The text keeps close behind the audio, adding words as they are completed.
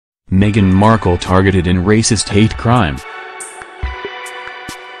Meghan Markle targeted in racist hate crime.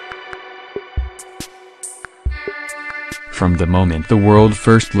 From the moment the world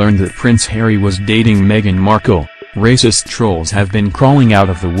first learned that Prince Harry was dating Meghan Markle, racist trolls have been crawling out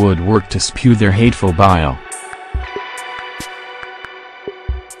of the woodwork to spew their hateful bile.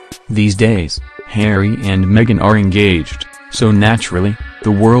 These days, Harry and Meghan are engaged, so naturally,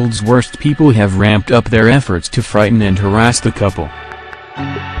 the world's worst people have ramped up their efforts to frighten and harass the couple.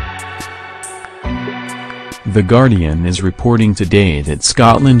 The Guardian is reporting today that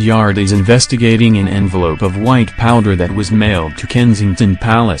Scotland Yard is investigating an envelope of white powder that was mailed to Kensington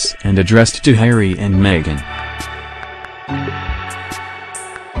Palace and addressed to Harry and Meghan.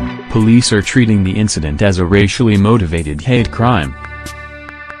 Police are treating the incident as a racially motivated hate crime.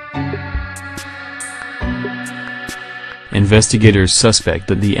 Investigators suspect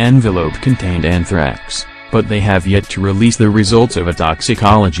that the envelope contained anthrax, but they have yet to release the results of a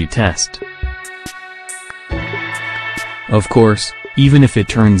toxicology test. Of course, even if it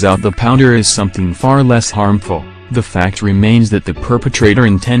turns out the powder is something far less harmful, the fact remains that the perpetrator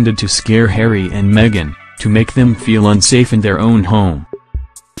intended to scare Harry and Meghan, to make them feel unsafe in their own home.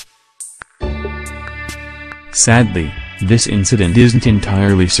 Sadly, this incident isn't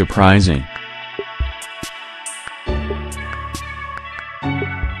entirely surprising.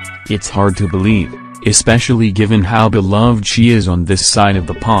 It's hard to believe, especially given how beloved she is on this side of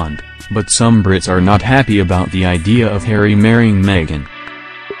the pond, but some Brits are not happy about the idea of Harry marrying Meghan.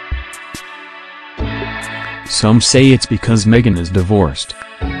 Some say it's because Meghan is divorced.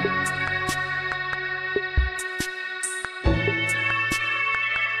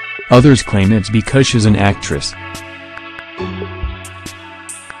 Others claim it's because she's an actress.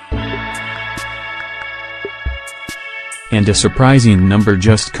 And a surprising number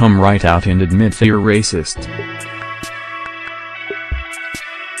just come right out and admit they're racist.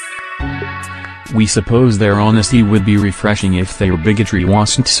 We suppose their honesty would be refreshing if their bigotry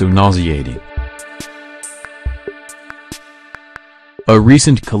wasn't so nauseating. A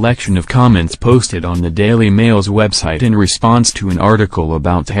recent collection of comments posted on the Daily Mail's website in response to an article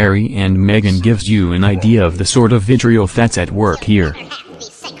about Harry and Meghan gives you an idea of the sort of vitriol that's at work here.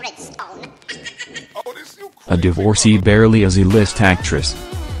 A divorcee barely as A-list actress,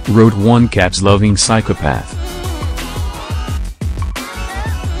 wrote one caps-loving psychopath.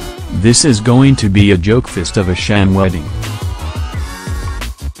 This is going to be a joke fest of a sham wedding.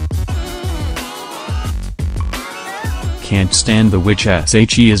 Can't stand the witch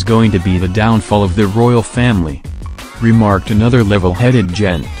she is going to be the downfall of the royal family, remarked another level-headed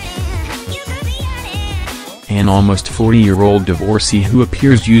gent. An almost 40-year-old divorcee who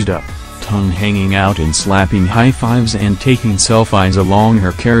appears used up, tongue hanging out and slapping high-fives and taking selfies along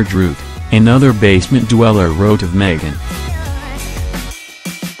her carriage route, another basement dweller wrote of Meghan.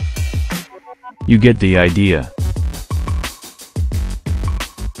 You get the idea.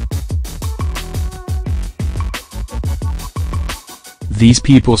 These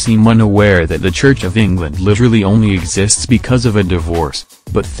people seem unaware that the Church of England literally only exists because of a divorce,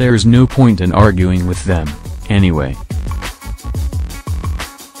 but there's no point in arguing with them, anyway.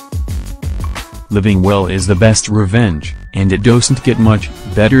 Living well is the best revenge, and it doesn't get much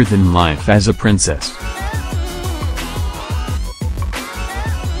better than life as a princess.